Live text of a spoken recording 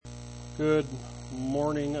Good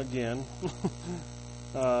morning again.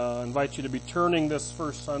 I invite you to be turning this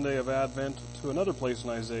first Sunday of Advent to another place in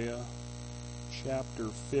Isaiah, chapter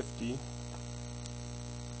 50.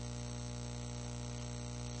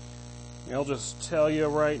 I'll just tell you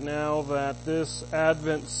right now that this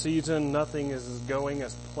Advent season, nothing is going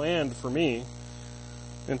as planned for me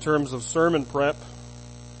in terms of sermon prep.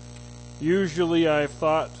 Usually I've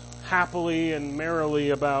thought happily and merrily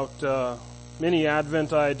about many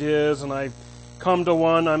Advent ideas, and I come to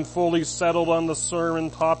one, I'm fully settled on the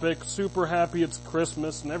sermon topic, super happy it's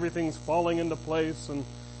Christmas and everything's falling into place, and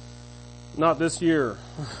not this year.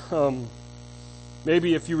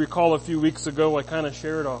 Maybe if you recall a few weeks ago, I kind of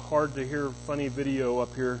shared a hard-to-hear funny video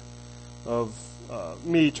up here of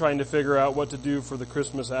me trying to figure out what to do for the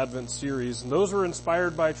Christmas Advent series, and those were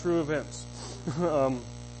inspired by true events.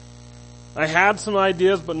 I had some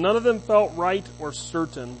ideas, but none of them felt right or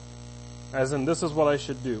certain, as in this is what I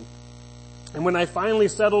should do. And when I finally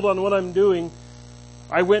settled on what I'm doing,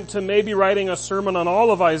 I went to maybe writing a sermon on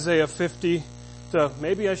all of Isaiah 50 to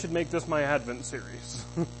maybe I should make this my Advent series.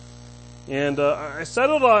 And I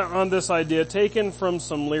settled on this idea taken from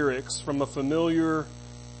some lyrics from a familiar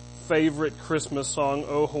favorite Christmas song,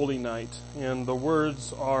 O Holy Night. And the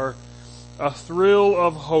words are, "A thrill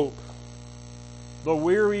of hope. The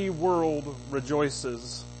weary world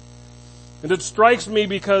rejoices." And it strikes me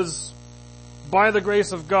because by the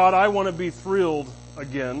grace of God, I want to be thrilled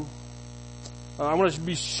again. I want to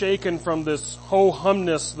be shaken from this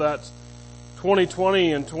ho-humness that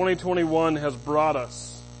 2020 and 2021 has brought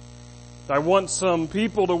us. I want some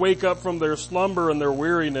people to wake up from their slumber and their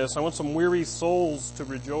weariness. I want some weary souls to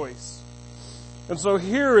rejoice. And so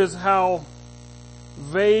here is how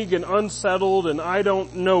vague and unsettled and I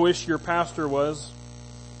don't know-ish your pastor was.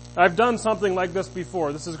 I've done something like this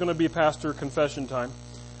before. This is going to be pastor confession time.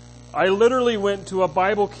 I literally went to a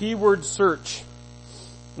Bible keyword search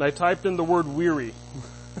and I typed in the word weary.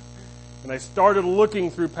 And I started looking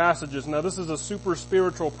through passages. Now this is a super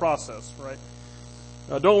spiritual process, right?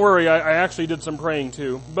 Don't worry, I actually did some praying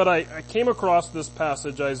too. But I came across this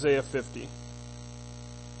passage, Isaiah 50.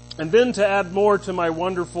 And then to add more to my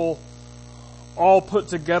wonderful all put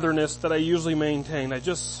togetherness that I usually maintain, I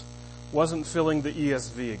just wasn't feeling the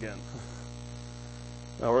ESV again.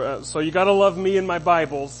 So you gotta love me and my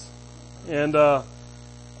Bibles. And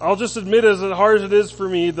I'll just admit, as hard as it is for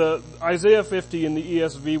me, the Isaiah 50 in the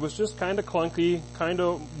ESV was just kind of clunky, kind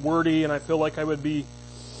of wordy, and I feel like I would be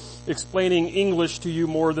explaining English to you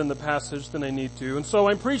more than the passage than I need to. And so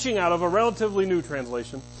I'm preaching out of a relatively new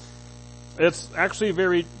translation. It's actually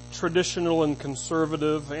very traditional and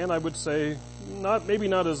conservative, and I would say maybe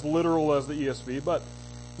not as literal as the ESV, but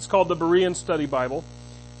it's called the Berean Study Bible.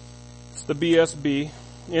 It's the BSB.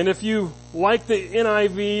 And if you like the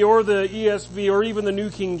NIV or the ESV or even the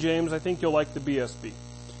New King James, I think you'll like the BSB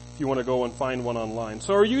if you want to go and find one online.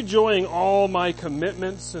 So are you enjoying all my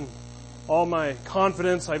commitments and all my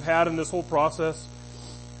confidence I've had in this whole process?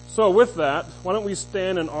 So with that, why don't we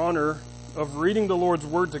stand in honor of reading the Lord's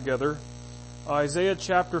Word together, Isaiah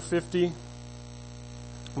chapter 50.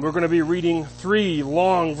 We're going to be reading 3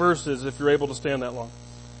 long verses if you're able to stand that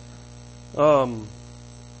long.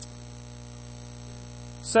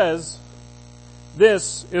 Says,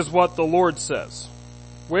 "This is what the Lord says.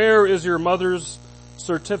 Where is your mother's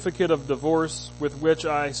certificate of divorce with which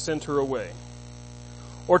I sent her away?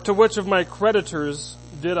 Or to which of my creditors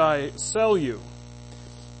did I sell you?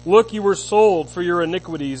 Look, you were sold for your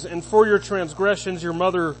iniquities, and for your transgressions your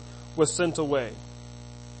mother was sent away.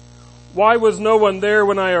 Why was no one there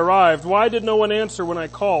when I arrived? Why did no one answer when I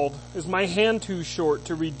called? Is my hand too short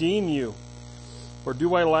to redeem you? Or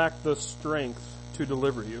do I lack the strength to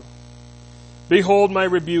deliver you? Behold, my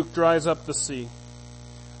rebuke dries up the sea.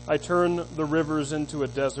 I turn the rivers into a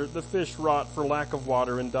desert. The fish rot for lack of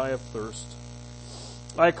water and die of thirst.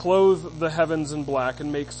 I clothe the heavens in black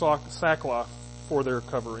and make sackcloth for their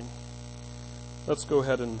covering." Let's go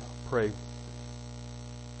ahead and pray.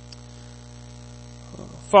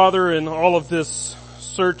 Father, in all of this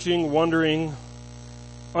searching, wondering,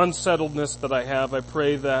 unsettledness that I have, I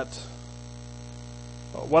pray that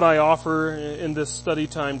what I offer in this study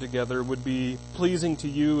time together would be pleasing to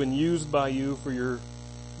you and used by you for your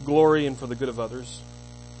glory and for the good of others.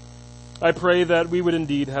 I pray that we would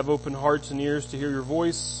indeed have open hearts and ears to hear your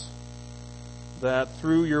voice, that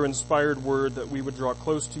through your inspired word that we would draw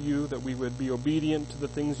close to you, that we would be obedient to the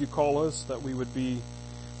things you call us, that we would be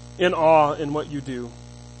in awe in what you do.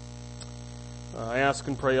 I ask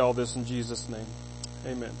and pray all this in Jesus' name.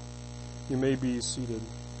 Amen. You may be seated.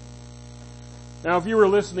 Now, if you were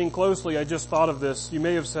listening closely, I just thought of this. You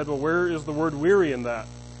may have said, well, where is the word weary in that?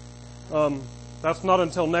 That's not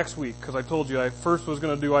until next week, because I told you I first was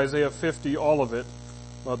going to do Isaiah 50, all of it.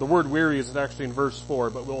 The word weary is actually in verse 4,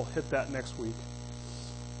 but we'll hit that next week.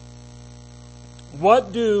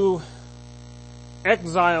 What do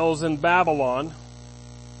exiles in Babylon,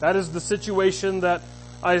 that is the situation that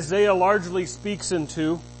Isaiah largely speaks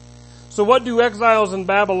into. So what do exiles in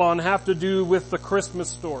Babylon have to do with the Christmas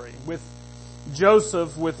story, with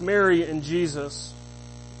Joseph, with Mary and Jesus?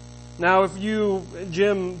 Now,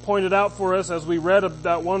 Jim pointed out for us as we read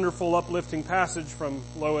that wonderful uplifting passage from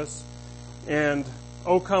Lois, and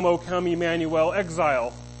O come, Emmanuel,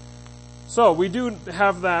 exile. So we do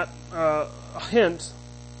have that hint.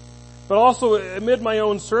 But also, amid my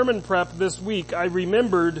own sermon prep this week, I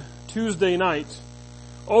remembered Tuesday night,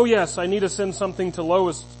 oh yes, I need to send something to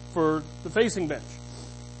Lois for the facing bench.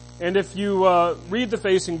 And if you read the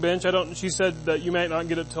facing bench, she said that you might not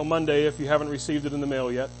get it till Monday if you haven't received it in the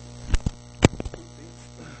mail yet.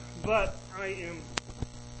 But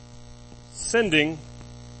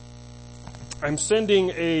I'm sending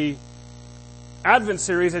a Advent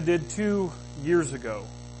series I did 2 years ago.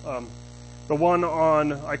 The one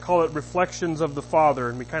on, I call it Reflections of the Father,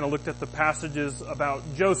 and we kind of looked at the passages about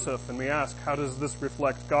Joseph, and we asked, how does this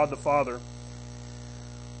reflect God the Father?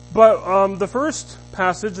 But the first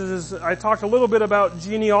passage is, I talked a little bit about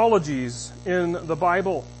genealogies in the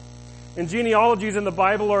Bible. And genealogies in the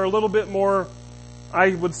Bible are a little bit more, I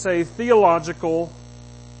would say, theological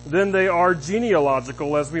than they are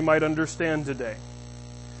genealogical, as we might understand today.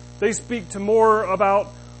 They speak to more about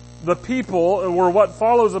the people, or what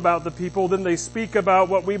follows about the people, than they speak about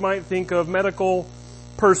what we might think of medical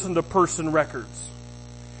person-to-person records.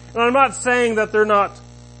 And I'm not saying that they're not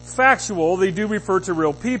factual. They do refer to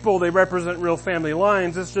real people. They represent real family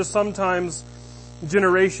lines. It's just sometimes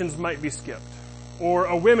generations might be skipped. Or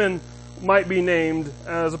a woman might be named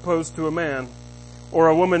as opposed to a man. Or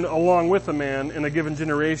a woman along with a man in a given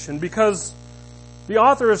generation. Because the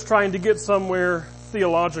author is trying to get somewhere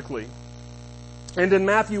theologically. And in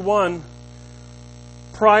Matthew 1,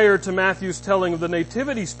 prior to Matthew's telling of the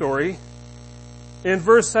nativity story, in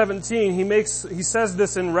verse 17, he says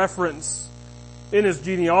this in reference in his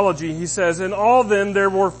genealogy. He says, "In all then there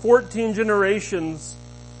were 14 generations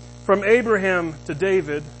from Abraham to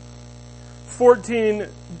David, 14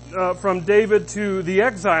 from David to the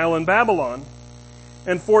exile in Babylon,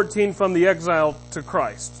 and 14 from the exile to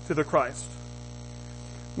the Christ."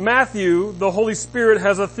 Matthew, the Holy Spirit,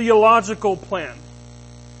 has a theological plan.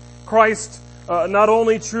 Christ not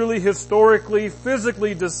only truly historically,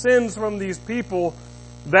 physically descends from these people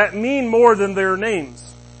that mean more than their names.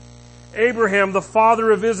 Abraham, the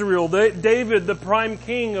father of Israel, David, the prime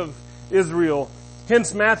king of Israel.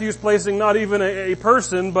 Hence Matthew's placing not even a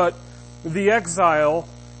person, but the exile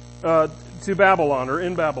to Babylon, or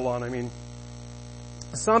in Babylon, I mean.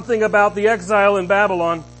 Something about the exile in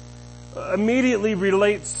Babylon immediately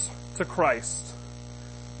relates to Christ.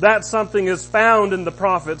 That something is found in the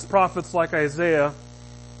prophets like Isaiah,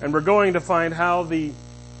 and we're going to find how the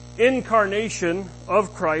incarnation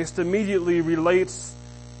of Christ immediately relates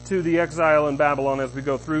to the exile in Babylon as we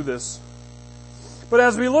go through this. But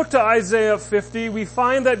as we look to Isaiah 50, we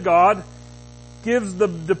find that God gives the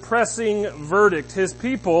depressing verdict. His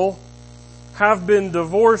people have been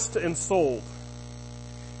divorced and sold.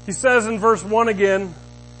 He says in verse 1 again,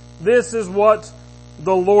 "This is what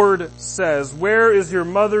the Lord says. Where is your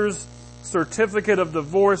mother's certificate of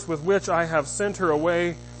divorce with which I have sent her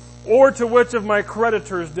away? Or to which of my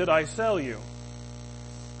creditors did I sell you?"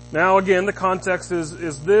 Now again, the context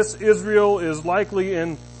is this. Israel is likely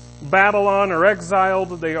in Babylon or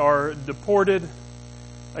exiled. They are deported.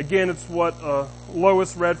 Again, it's what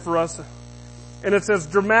Lois read for us. And it's as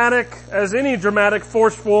dramatic as any dramatic,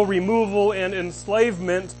 forceful removal and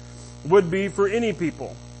enslavement would be for any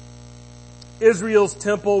people. Israel's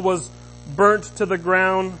temple was burnt to the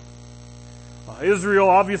ground. Israel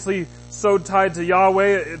obviously so tied to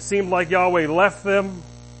Yahweh, it seemed like Yahweh left them.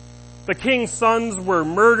 The king's sons were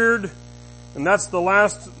murdered, and that's the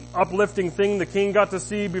last uplifting thing the king got to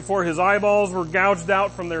see before his eyeballs were gouged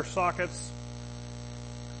out from their sockets.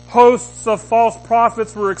 Hosts of false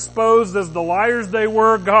prophets were exposed as the liars they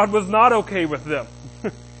were. God was not okay with them.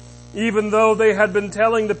 Even though they had been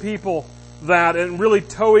telling the people that and really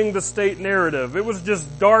towing the state narrative. It was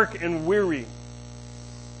just dark and weary.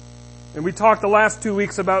 And we talked the last 2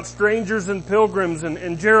 weeks about strangers and pilgrims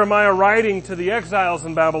and Jeremiah writing to the exiles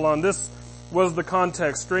in Babylon. This was the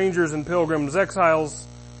context. Strangers and pilgrims, exiles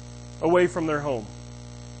away from their home.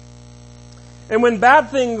 And when bad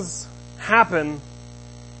things happen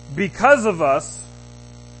because of us,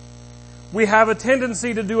 we have a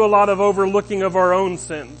tendency to do a lot of overlooking of our own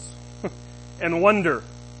sins and wonder.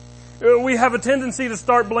 we have a tendency to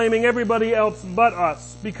start blaming everybody else but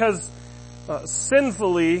us because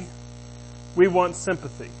sinfully we want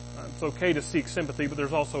sympathy. It's okay to seek sympathy, but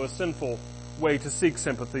there's also a sinful way to seek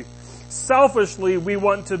sympathy. Selfishly, we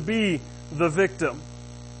want to be the victim.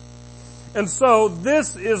 And so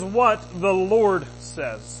this is what the Lord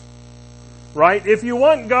says. Right? If you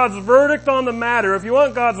want God's verdict on the matter, if you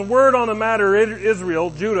want God's word on the matter, Israel,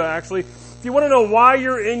 Judah actually, if you want to know why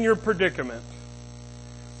you're in your predicament,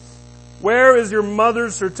 where is your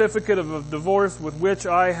mother's certificate of divorce with which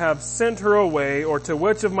I have sent her away, or to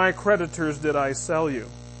which of my creditors did I sell you?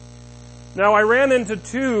 Now I ran into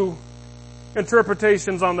two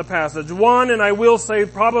interpretations on the passage. One, and I will say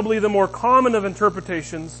probably the more common of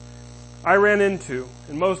interpretations I ran into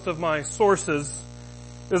in most of my sources,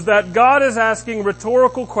 is that God is asking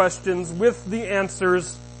rhetorical questions with the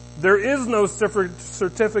answers, there is no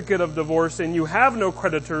certificate of divorce and you have no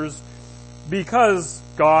creditors because,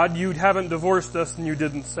 God, you haven't divorced us and you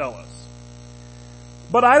didn't sell us.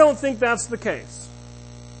 But I don't think that's the case.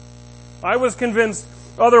 I was convinced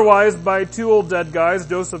otherwise by two old dead guys,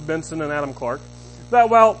 Joseph Benson and Adam Clark, that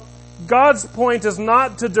while God's point is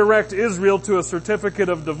not to direct Israel to a certificate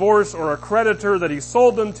of divorce or a creditor that he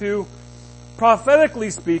sold them to, prophetically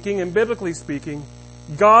speaking and biblically speaking,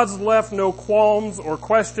 God's left no qualms or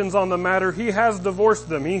questions on the matter. He has divorced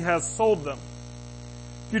them. He has sold them.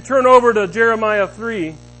 If you turn over to Jeremiah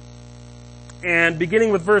 3, and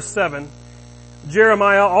beginning with verse 7,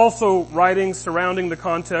 Jeremiah also writing surrounding the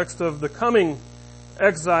context of the coming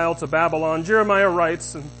exile to Babylon, Jeremiah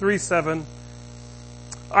writes in 3:7,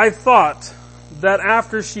 I thought that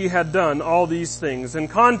after she had done all these things, in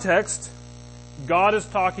context, God is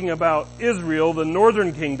talking about Israel, the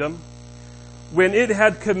northern kingdom, when it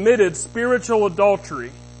had committed spiritual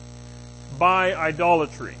adultery by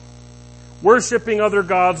idolatry, worshiping other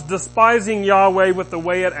gods, despising Yahweh with the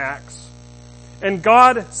way it acts. And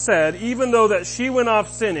God said, even though that she went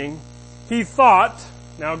off sinning, He thought,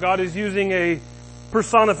 now God is using a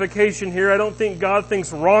personification here. I don't think God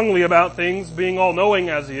thinks wrongly about things, being all-knowing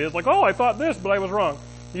as He is. Like, oh, I thought this, but I was wrong.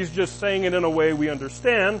 He's just saying it in a way we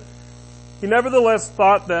understand. He nevertheless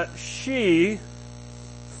thought that she,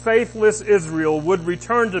 faithless Israel, would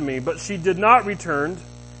return to me, but she did not return,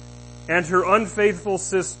 and her unfaithful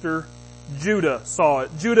sister Judah saw it.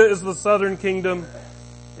 Judah is the southern kingdom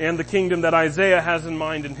and the kingdom that Isaiah has in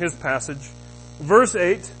mind in his passage. Verse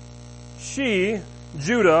 8, she,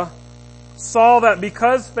 Judah, saw that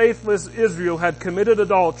because faithless Israel had committed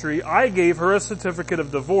adultery, I gave her a certificate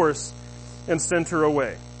of divorce and sent her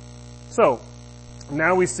away. So,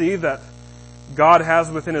 now we see that God has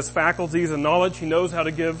within His faculties and knowledge, He knows how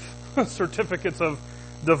to give certificates of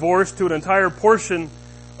divorce to an entire portion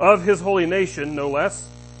of His holy nation, no less.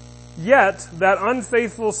 Yet, that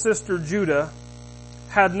unfaithful sister Judah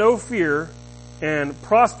had no fear and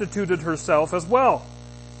prostituted herself as well.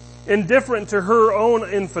 Indifferent to her own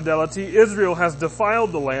infidelity, Israel has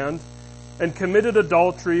defiled the land and committed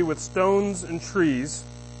adultery with stones and trees.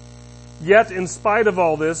 Yet, in spite of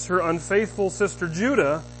all this, her unfaithful sister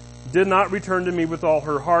Judah did not return to me with all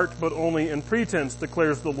her heart, but only in pretense,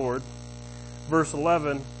 declares the Lord. Verse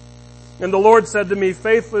 11, and the Lord said to me,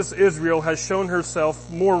 faithless Israel has shown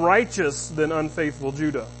herself more righteous than unfaithful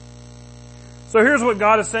Judah. So here's what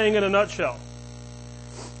God is saying in a nutshell.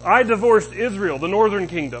 I divorced Israel, the northern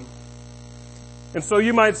kingdom. And so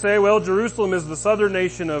you might say, well, Jerusalem is the southern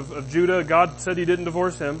nation of Judah. God said He didn't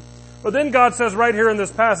divorce him. But then God says right here in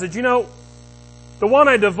this passage, you know, the one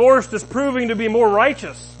I divorced is proving to be more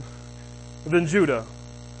righteous than Judah.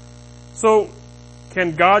 So,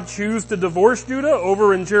 can God choose to divorce Judah?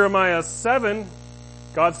 Over in Jeremiah 7,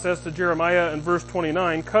 God says to Jeremiah in verse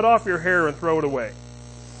 29, cut off your hair and throw it away.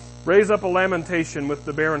 Raise up a lamentation with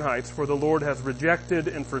the barren heights, for the Lord has rejected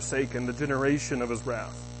and forsaken the generation of His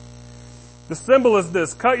wrath. The symbol is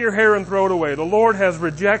this, cut your hair and throw it away. The Lord has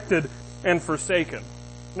rejected and forsaken.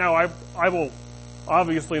 Now, I will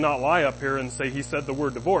obviously not lie up here and say He said the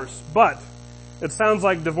word divorce, but it sounds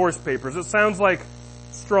like divorce papers. It sounds like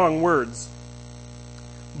strong words.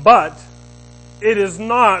 But it is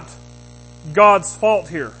not God's fault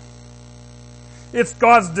here. It's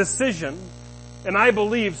God's decision. And I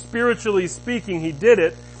believe, spiritually speaking, He did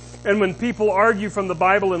it. And when people argue from the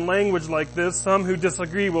Bible in language like this, some who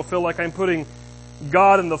disagree will feel like I'm putting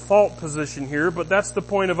God in the fault position here. But that's the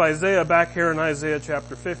point of Isaiah back here in Isaiah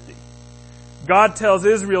chapter 50. God tells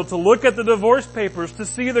Israel to look at the divorce papers to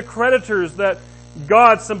see the creditors that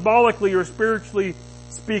God, symbolically or spiritually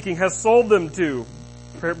speaking, has sold them to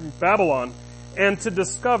Babylon, and to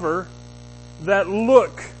discover that,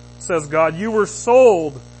 look, says God, you were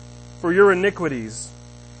sold for your iniquities.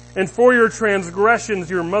 and for your transgressions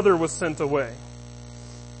your mother was sent away.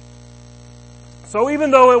 So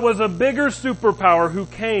even though it was a bigger superpower who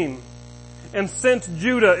came and sent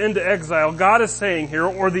Judah into exile, God is saying here,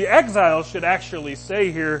 or the exiles should actually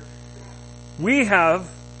say here, we have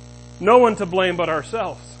no one to blame but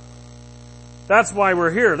ourselves. That's why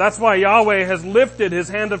we're here. That's why Yahweh has lifted His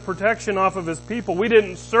hand of protection off of His people. We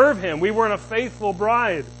didn't serve Him. We weren't a faithful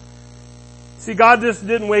bride. See, God just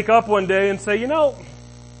didn't wake up one day and say, I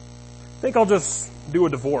think I'll just do a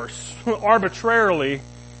divorce arbitrarily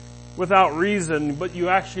without reason. But you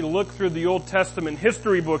actually look through the Old Testament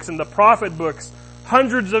history books and the prophet books,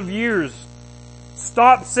 hundreds of years.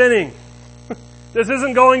 Stop sinning. This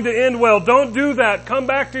isn't going to end well. Don't do that. Come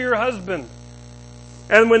back to your husband.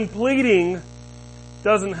 And when pleading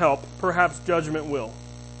doesn't help, perhaps judgment will.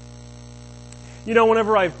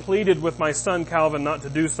 Whenever I've pleaded with my son Calvin not to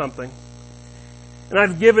do something, and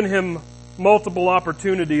I've given him multiple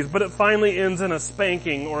opportunities, but it finally ends in a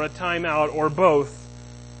spanking or a timeout or both,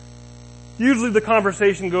 usually the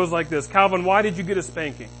conversation goes like this: Calvin, why did you get a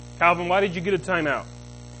spanking? Calvin, why did you get a timeout?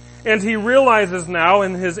 And he realizes now,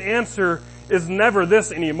 and his answer is never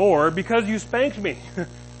this anymore, because you spanked me.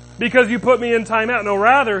 Because you put me in timeout. No,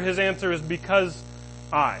 rather, his answer is because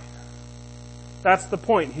I. That's the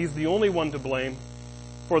point. He's the only one to blame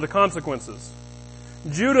for the consequences.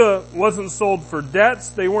 Judah wasn't sold for debts.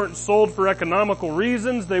 They weren't sold for economical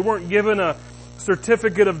reasons. They weren't given a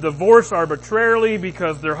certificate of divorce arbitrarily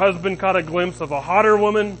because their husband caught a glimpse of a hotter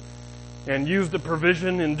woman and used a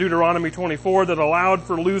provision in Deuteronomy 24 that allowed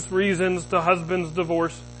for loose reasons to husbands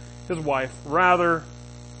divorce his wife. Rather,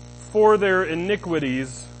 for their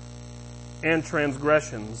iniquities and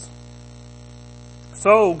transgressions.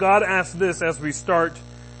 So, God asks this as we start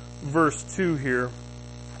verse 2 here.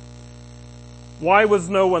 Why was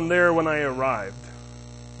no one there when I arrived?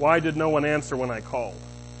 Why did no one answer when I called?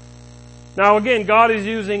 Now again, God is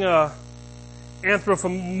using a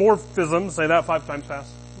anthropomorphism, say that 5 times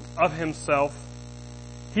fast, of Himself.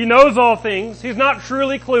 He knows all things. He's not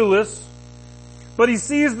truly clueless, but He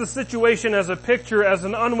sees the situation as a picture, as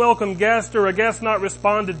an unwelcome guest or a guest not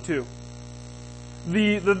responded to.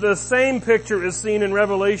 The same picture is seen in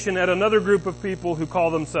Revelation at another group of people who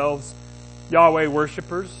call themselves Yahweh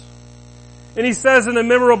worshipers. And He says in a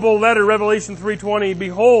memorable letter, Revelation 3:20,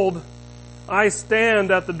 Behold, I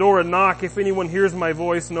stand at the door and knock. If anyone hears my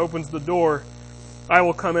voice and opens the door, I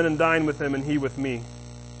will come in and dine with him and he with me.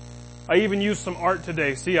 I even used some art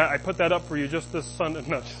today. See, I put that up for you just this Sunday.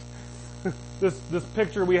 No, this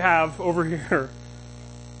picture we have over here.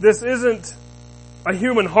 This isn't a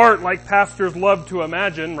human heart like pastors love to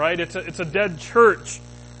imagine, right? It's a dead church,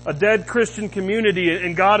 a dead Christian community,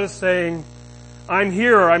 and God is saying, I'm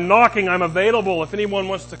here, I'm knocking, I'm available. If anyone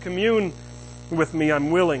wants to commune with me,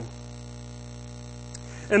 I'm willing.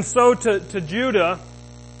 And so to Judah,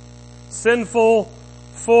 sinful,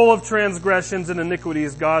 full of transgressions and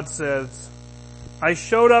iniquities, God says, I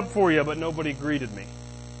showed up for you, but nobody greeted me.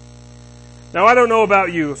 Now I don't know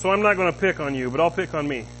about you, so I'm not going to pick on you, but I'll pick on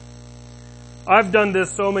me. I've done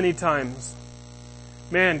this so many times.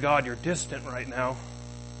 Man, God, you're distant right now.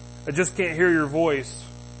 I just can't hear your voice.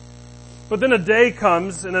 But then a day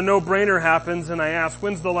comes and a no-brainer happens and I ask,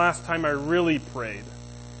 when's the last time I really prayed?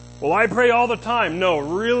 Well, I pray all the time. No,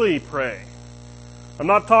 really pray. I'm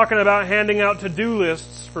not talking about handing out to-do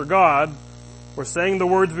lists for God or saying the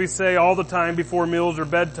words we say all the time before meals or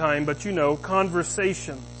bedtime, but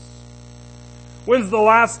conversations. When's the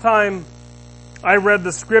last time I read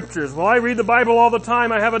the Scriptures? Well, I read the Bible all the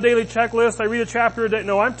time. I have a daily checklist. I read a chapter a day.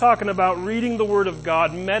 No, I'm talking about reading the Word of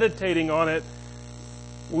God, meditating on it,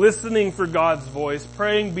 listening for God's voice,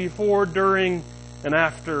 praying before, during, and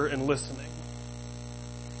after, and listening.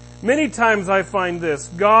 Many times I find this: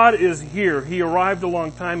 God is here. He arrived a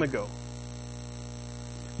long time ago.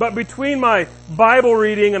 But between my Bible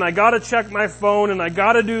reading and I gotta check my phone and I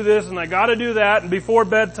gotta do this and I gotta do that, and before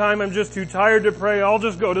bedtime I'm just too tired to pray, I'll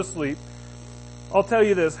just go to sleep. I'll tell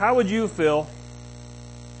you this: how would you feel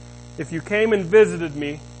if you came and visited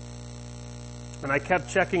me and I kept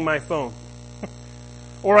checking my phone?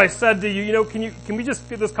 Or I said to you, can we just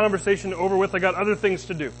get this conversation over with? I got other things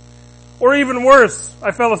to do. Or even worse,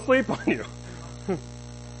 I fell asleep on you.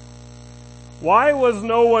 Why was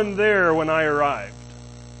no one there when I arrived?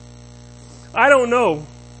 I don't know.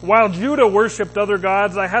 While Judah worshipped other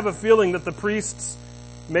gods, I have a feeling that the priests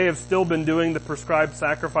may have still been doing the prescribed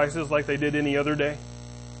sacrifices like they did any other day.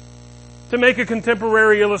 To make a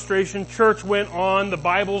contemporary illustration, church went on, the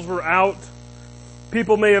Bibles were out.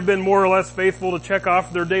 People may have been more or less faithful to check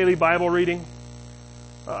off their daily Bible reading.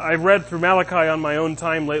 I've read through Malachi on my own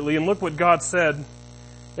time lately, and look what God said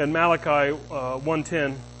in Malachi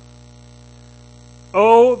 1:10.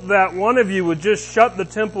 Oh, that one of you would just shut the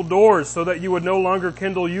temple doors so that you would no longer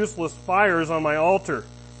kindle useless fires on my altar.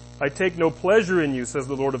 I take no pleasure in you, says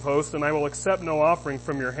the Lord of hosts, and I will accept no offering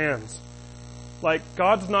from your hands. Like,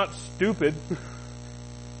 God's not stupid,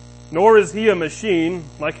 nor is he a machine.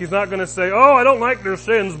 Like, he's not going to say, oh, I don't like their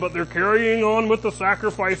sins, but they're carrying on with the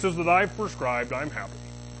sacrifices that I've prescribed. I'm happy.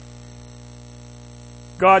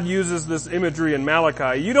 God uses this imagery in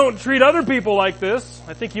Malachi. You don't treat other people like this.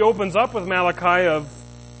 I think he opens up with Malachi of,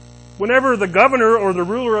 whenever the governor or the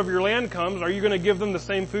ruler of your land comes, are you going to give them the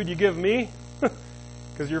same food you give me?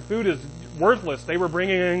 Because your food is worthless. They were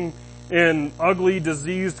bringing in ugly,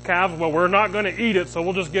 diseased calves. Well, we're not going to eat it, so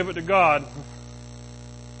we'll just give it to God.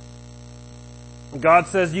 God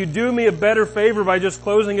says, you do me a better favor by just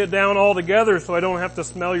closing it down altogether so I don't have to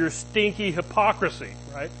smell your stinky hypocrisy,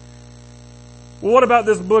 right? Well, what about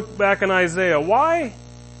this book back in Isaiah? Why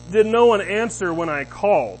did no one answer when I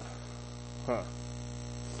called?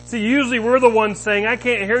 See, usually we're the ones saying, I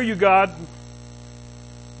can't hear you, God.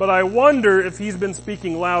 But I wonder if he's been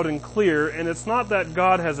speaking loud and clear, and it's not that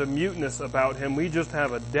God has a muteness about him, we just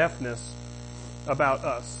have a deafness about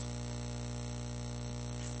us.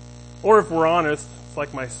 Or if we're honest, it's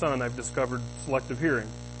like my son, I've discovered selective hearing.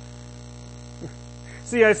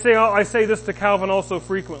 See, I say this to Calvin also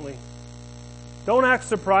frequently. Don't act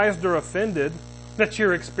surprised or offended that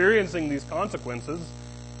you're experiencing these consequences.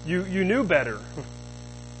 You knew better.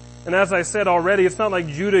 And as I said already, it's not like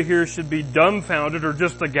Judah here should be dumbfounded or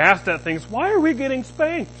just aghast at things. Why are we getting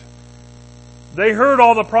spanked? They heard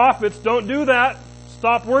all the prophets. Don't do that.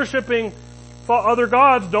 Stop worshiping other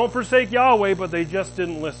gods. Don't forsake Yahweh. But they just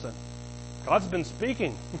didn't listen. God's been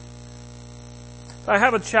speaking. I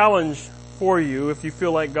have a challenge for you if you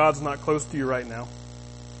feel like God's not close to you right now.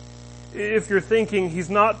 If you're thinking,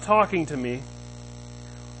 he's not talking to me,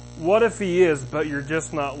 what if he is, but you're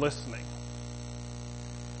just not listening?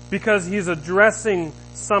 Because he's addressing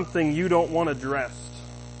something you don't want addressed.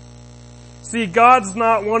 See, God's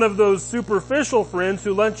not one of those superficial friends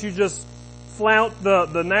who lets you just flout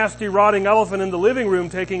the nasty rotting elephant in the living room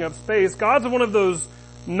taking up space. God's one of those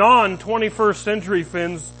non-21st century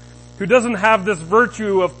friends who doesn't have this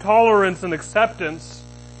virtue of tolerance and acceptance.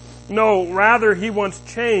 No, rather he wants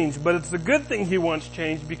change, but it's a good thing he wants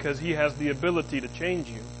change because he has the ability to change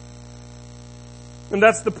you. And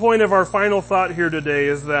that's the point of our final thought here today,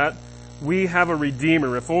 is that we have a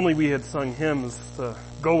Redeemer. If only we had sung hymns to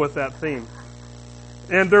go with that theme.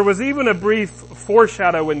 And there was even a brief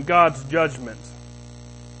foreshadow in God's judgment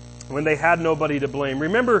when they had nobody to blame.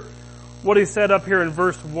 Remember what he said up here in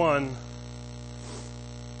verse 1.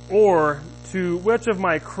 Or, to which of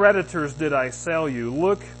my creditors did I sell you?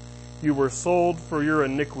 Look, you were sold for your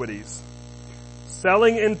iniquities.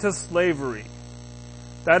 Selling into slavery.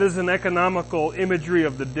 That is an economical imagery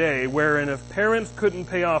of the day, wherein if parents couldn't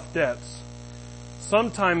pay off debts,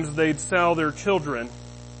 sometimes they'd sell their children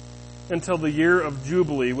until the year of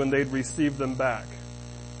Jubilee when they'd receive them back.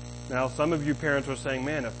 Now, some of you parents are saying,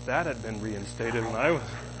 man, if that had been reinstated and I was...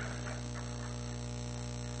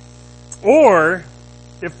 Or,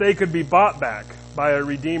 if they could be bought back by a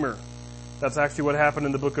redeemer. That's actually what happened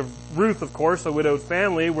in the book of Ruth, of course, a widowed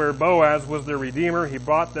family where Boaz was their redeemer. He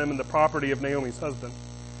bought them in the property of Naomi's husband.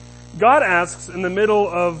 God asks in the middle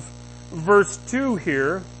of verse 2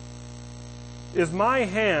 here, is my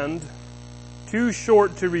hand too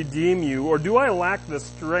short to redeem you, or do I lack the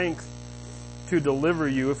strength to deliver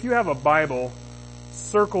you? If you have a Bible,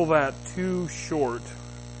 circle that too short.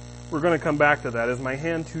 We're going to come back to that. Is my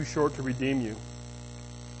hand too short to redeem you?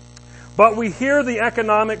 But we hear the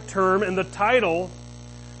economic term in the title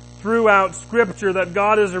throughout Scripture that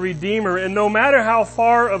God is a Redeemer, and no matter how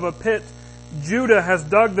far of a pit Judah has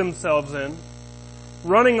dug themselves in,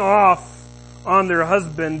 running off on their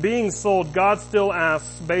husband, being sold, God still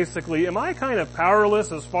asks, basically, am I kind of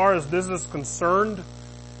powerless as far as this is concerned?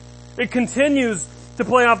 It continues to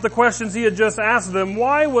play off the questions he had just asked them.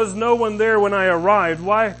 Why was no one there when I arrived?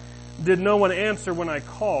 Why did no one answer when I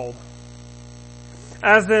called?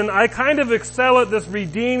 As in, I kind of excel at this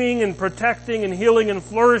redeeming and protecting and healing and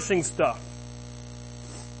flourishing stuff.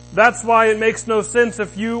 That's why it makes no sense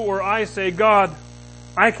if you or I say, God,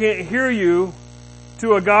 I can't hear you,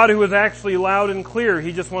 to a God who is actually loud and clear.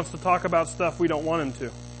 He just wants to talk about stuff we don't want him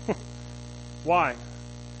to. Why?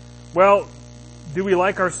 Well, do we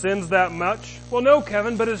like our sins that much? Well, no,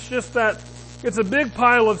 Kevin, but it's just that it's a big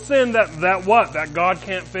pile of sin that what? That God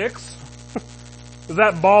can't fix? Is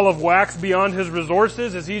that ball of wax beyond his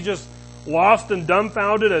resources? Is he just lost and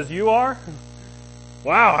dumbfounded as you are?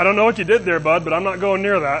 Wow, I don't know what you did there, bud, but I'm not going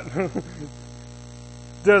near that.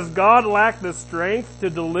 Does God lack the strength to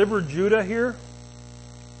deliver Judah here?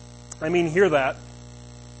 I mean, hear that.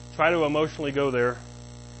 Try to emotionally go there.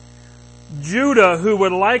 Judah, who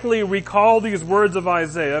would likely recall these words of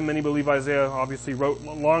Isaiah, many believe Isaiah obviously wrote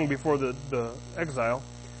long before the exile,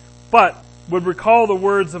 but would recall the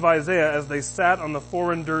words of Isaiah as they sat on the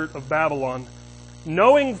foreign dirt of Babylon,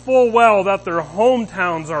 knowing full well that their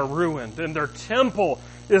hometowns are ruined and their temple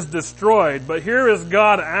is destroyed. But here is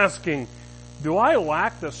God asking, do I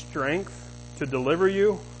lack the strength to deliver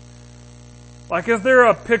you? Like, is there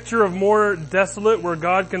a picture of more desolate where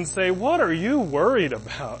God can say, what are you worried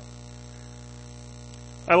about?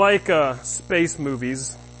 I like space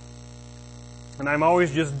movies, and I'm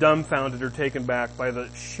always just dumbfounded or taken back by the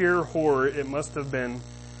sheer horror it must have been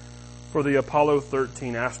for the Apollo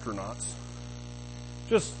 13 astronauts.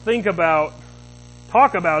 Just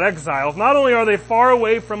talk about exiles. Not only are they far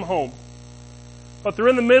away from home, but they're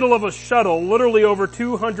in the middle of a shuttle, literally over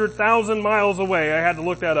 200,000 miles away. I had to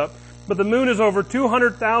look that up. But the moon is over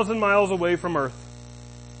 200,000 miles away from Earth.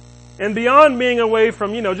 And beyond being away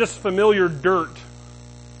from, just familiar dirt,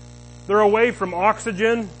 they're away from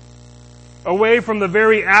oxygen, away from the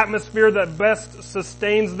very atmosphere that best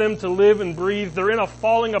sustains them to live and breathe. They're in a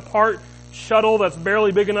falling apart shuttle that's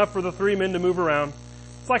barely big enough for the 3 men to move around.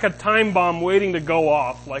 It's like a time bomb waiting to go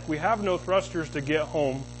off, like we have no thrusters to get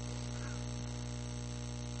home.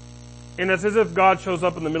 And it's as if God shows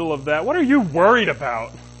up in the middle of that. What are you worried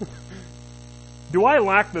about? Do I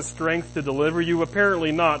lack the strength to deliver you?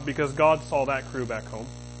 Apparently not, because God saw that crew back home.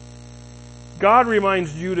 God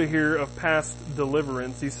reminds Judah here of past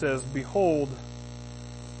deliverance. He says, behold,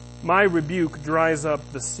 my rebuke dries up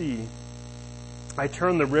the sea. I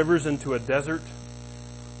turn the rivers into a desert.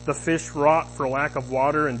 The fish rot for lack of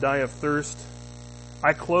water and die of thirst.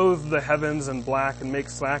 I clothe the heavens in black and make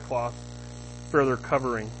sackcloth for their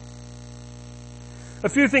covering. A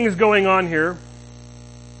few things going on here.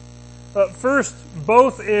 First,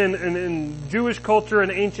 both in Jewish culture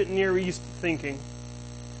and ancient Near East thinking,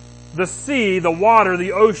 the sea, the water,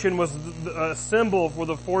 the ocean was a symbol for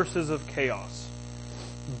the forces of chaos.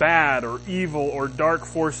 Bad or evil or dark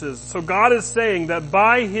forces. So God is saying that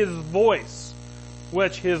by His voice,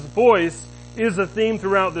 which His voice is a theme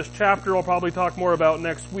throughout this chapter I'll probably talk more about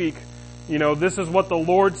next week. This is what the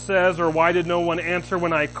Lord says, or why did no one answer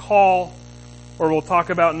when I call? Or we'll talk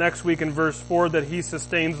about next week in verse 4 that He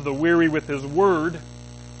sustains the weary with His word.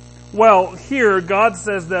 Well, here God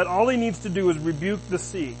says that all He needs to do is rebuke the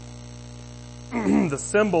sea, the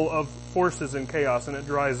symbol of forces and chaos, and it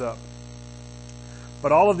dries up.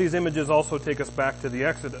 But all of these images also take us back to the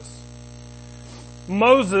Exodus.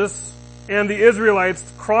 Moses and the Israelites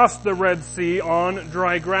crossed the Red Sea on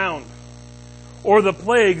dry ground. Or the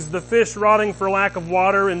plagues, the fish rotting for lack of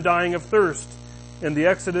water and dying of thirst. In the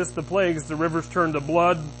Exodus, the plagues, the rivers turned to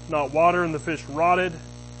blood, not water, and the fish rotted.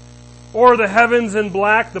 Or the heavens in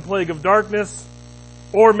black, the plague of darkness.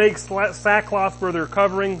 Or make sackcloth for their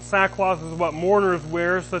covering. Sackcloth is what mourners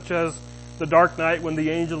wear, such as the dark night when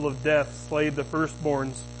the angel of death slayed the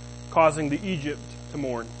firstborns, causing the Egypt to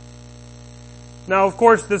mourn. Now, of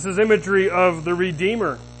course, this is imagery of the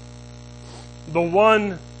Redeemer, the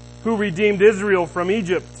one who redeemed Israel from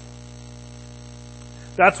Egypt.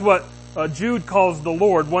 That's what Jude calls the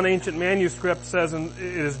Lord. One ancient manuscript says it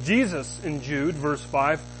is Jesus in Jude, verse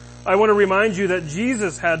 5. I want to remind you that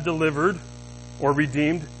Jesus had delivered or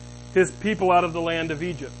redeemed His people out of the land of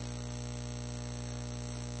Egypt.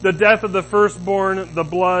 The death of the firstborn, the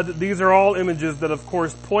blood, these are all images that of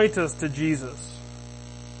course point us to Jesus.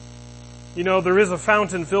 There is a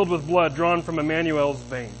fountain filled with blood drawn from Emmanuel's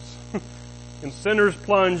veins. And sinners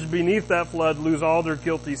plunged beneath that flood lose all their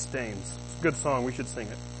guilty stains. It's a good song, we should sing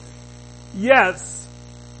it. Yes,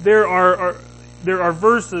 there are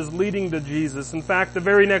verses leading to Jesus. In fact, the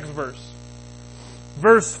very next verse.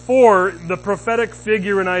 Verse 4, the prophetic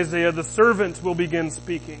figure in Isaiah, the servant, will begin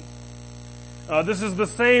speaking. This is the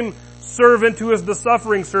same servant who is the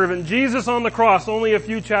suffering servant. Jesus on the cross, only a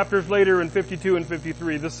few chapters later in 52 and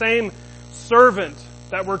 53. The same servant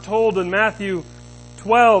that we're told in Matthew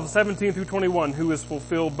 12, 17 through 21, who is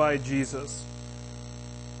fulfilled by Jesus.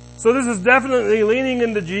 So this is definitely leaning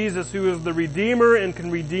into Jesus, who is the Redeemer and can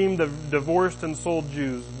redeem the divorced and sold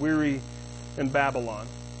Jews, weary in Babylon.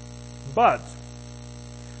 But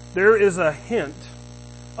there is a hint,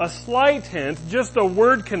 a slight hint, just a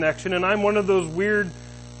word connection, and I'm one of those weird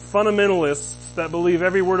fundamentalists that believe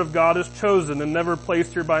every word of God is chosen and never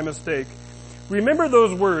placed here by mistake. Remember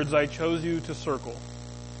those words I chose you to circle.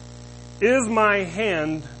 Is my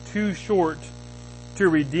hand too short to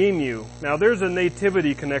redeem you? Now there's a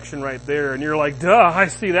nativity connection right there, and you're like, duh, I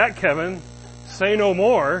see that, Kevin. Say no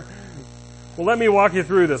more. Well, let me walk you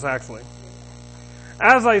through this actually.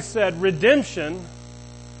 As I said, redemption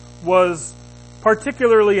was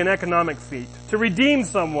particularly an economic feat, to redeem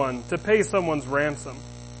someone, to pay someone's ransom.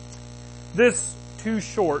 This too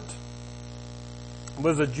short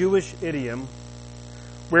was a Jewish idiom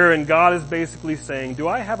wherein God is basically saying, do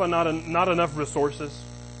I have not enough resources,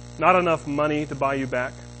 not enough money to buy you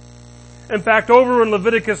back? In fact, over in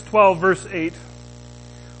Leviticus 12, verse 8,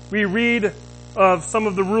 we read of some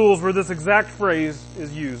of the rules where this exact phrase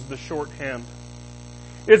is used, the shorthand.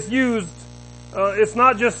 It's used, it's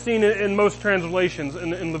not just seen in most translations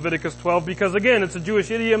in Leviticus 12, because again, it's a Jewish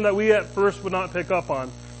idiom that we at first would not pick up on.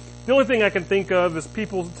 The only thing I can think of is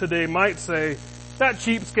people today might say, that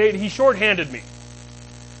cheapskate, he shorthanded me.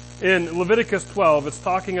 In Leviticus 12, it's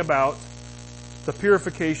talking about the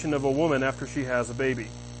purification of a woman after she has a baby.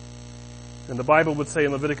 And the Bible would say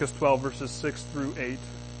in Leviticus 12, verses 6 through 8,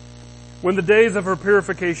 when the days of her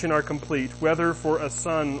purification are complete, whether for a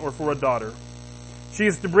son or for a daughter, she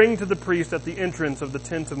is to bring to the priest at the entrance of the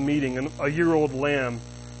tent of meeting a year-old lamb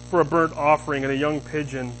for a burnt offering and a young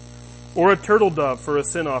pigeon, or a turtle dove for a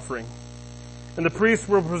sin offering. And the priest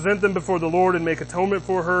will present them before the Lord and make atonement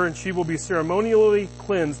for her, and she will be ceremonially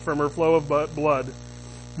cleansed from her flow of blood.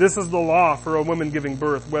 This is the law for a woman giving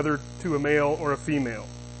birth, whether to a male or a female.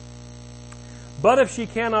 But if she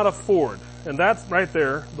cannot afford, and that's right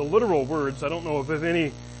there, the literal words, I don't know if there's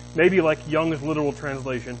any, maybe like Young's literal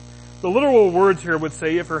translation. The literal words here would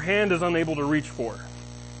say if her hand is unable to reach for,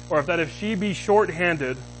 or if she be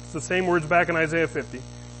short-handed, it's the same words back in Isaiah 50.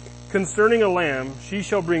 Concerning a lamb, she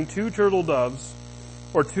shall bring 2 turtle doves,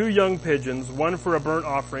 or 2 young pigeons, one for a burnt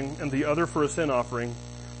offering, and the other for a sin offering.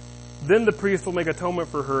 Then the priest will make atonement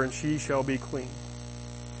for her, and she shall be clean.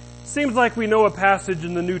 Seems like we know a passage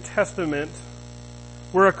in the New Testament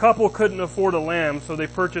where a couple couldn't afford a lamb, so they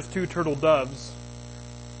purchased 2 turtle doves,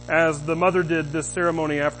 as the mother did this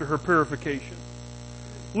ceremony after her purification.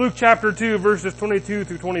 Luke chapter 2, verses 22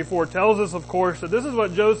 through 24 tells us, of course, that this is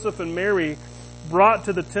what Joseph and Mary brought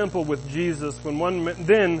to the temple with Jesus when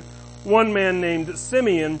one man named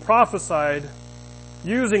Simeon prophesied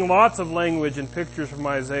using lots of language and pictures from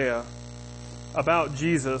Isaiah about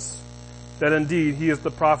Jesus, that indeed he is the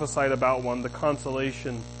prophesied about one, the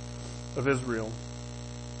consolation of Israel.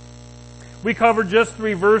 We covered just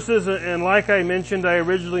 3 verses, and like I mentioned, I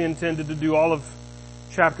originally intended to do all of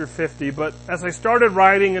chapter 50, but as I started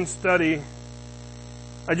writing and study,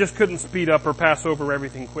 I just couldn't speed up or pass over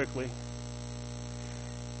everything quickly.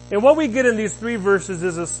 And what we get in these 3 verses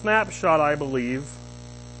is a snapshot, I believe,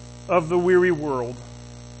 of the weary world.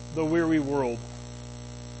 The weary world.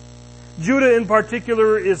 Judah in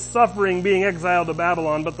particular is suffering being exiled to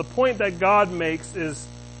Babylon, but the point that God makes is,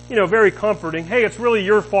 very comforting. Hey, it's really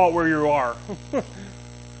your fault where you are.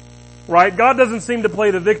 Right? God doesn't seem to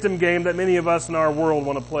play the victim game that many of us in our world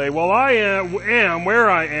want to play. Well, I am where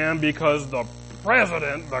I am because the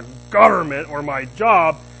president, the government, or my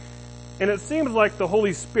job. And it seems like the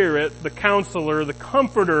Holy Spirit, the counselor, the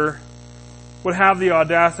comforter, would have the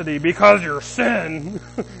audacity, because your sin.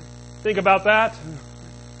 Think about that.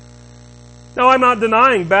 Now, I'm not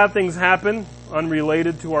denying bad things happen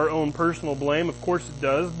unrelated to our own personal blame. Of course it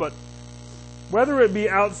does. But whether it be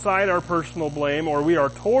outside our personal blame or we are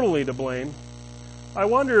totally to blame, I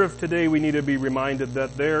wonder if today we need to be reminded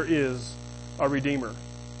that there is a Redeemer.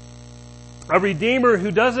 A Redeemer who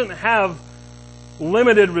doesn't have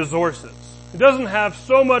limited resources. He doesn't have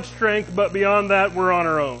so much strength, but beyond that, we're on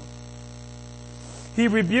our own. He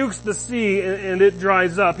rebukes the sea and it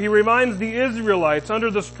dries up. He reminds the Israelites under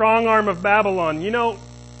the strong arm of Babylon,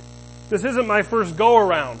 this isn't my first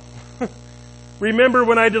go-around. Remember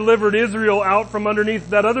when I delivered Israel out from underneath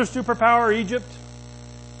that other superpower, Egypt?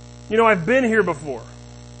 I've been here before.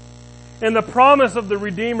 And the promise of the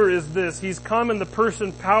Redeemer is this. He's come in the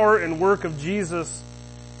person, power, and work of Jesus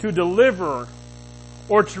to deliver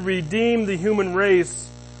or to redeem the human race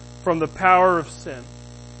from the power of sin.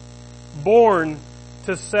 Born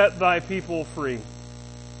to set thy people free.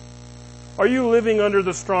 Are you living under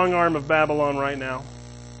the strong arm of Babylon right now?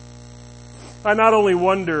 I not only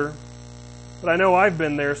wonder, but I know I've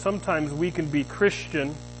been there. Sometimes we can be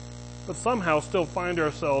Christian, but somehow still find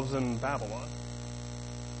ourselves in Babylon.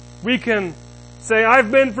 We can say,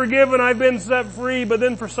 I've been forgiven, I've been set free, but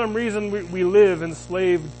then for some reason we live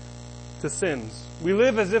enslaved to sins. We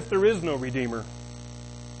live as if there is no Redeemer.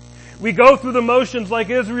 We go through the motions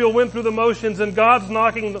like Israel went through the motions, and God's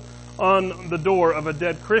knocking on the door of a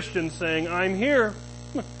dead Christian saying, I'm here.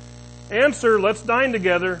 Answer, let's dine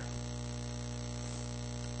together.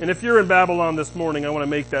 And if you're in Babylon this morning, I want to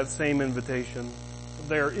make that same invitation.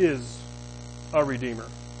 There is a Redeemer.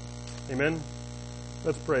 Amen?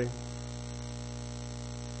 Let's pray.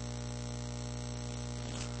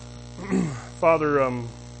 Father,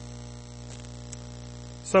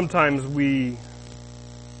 sometimes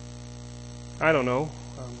I don't know,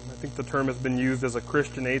 I think the term has been used as a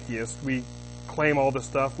Christian atheist. We claim all the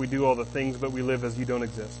stuff, we do all the things, but we live as you don't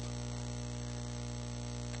exist.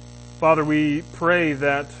 Father, we pray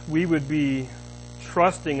that we would be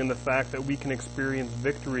trusting in the fact that we can experience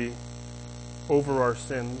victory over our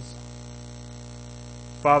sins.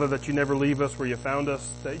 Father, that you never leave us where you found us,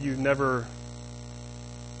 that you never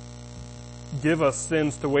give us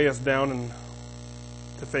sins to weigh us down and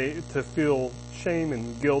to feel shame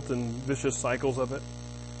and guilt and vicious cycles of it.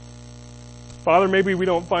 Father, maybe we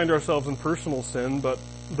don't find ourselves in personal sin, but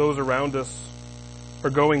those around us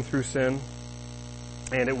are going through sin,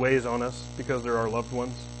 and it weighs on us because they're our loved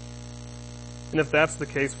ones. And if that's the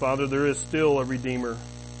case, Father, there is still a Redeemer.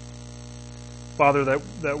 Father,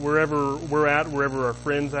 that wherever we're at, wherever our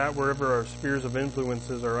friends at, wherever our spheres of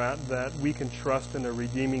influences are at, that we can trust in a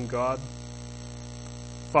redeeming God.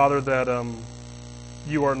 Father, that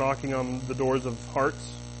you are knocking on the doors of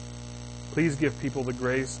hearts. Please give people the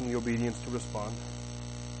grace and the obedience to respond.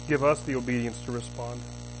 Give us the obedience to respond.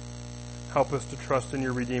 Help us to trust in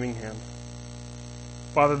your redeeming hand.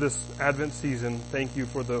 Father, this Advent season, thank you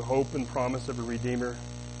for the hope and promise of a Redeemer,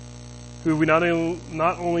 who we not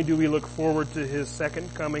only do we look forward to his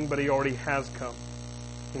second coming, but he already has come.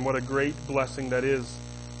 And what a great blessing that is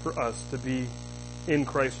for us to be in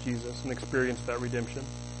Christ Jesus and experience that redemption.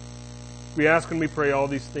 We ask and we pray all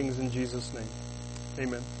these things in Jesus' name.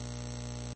 Amen.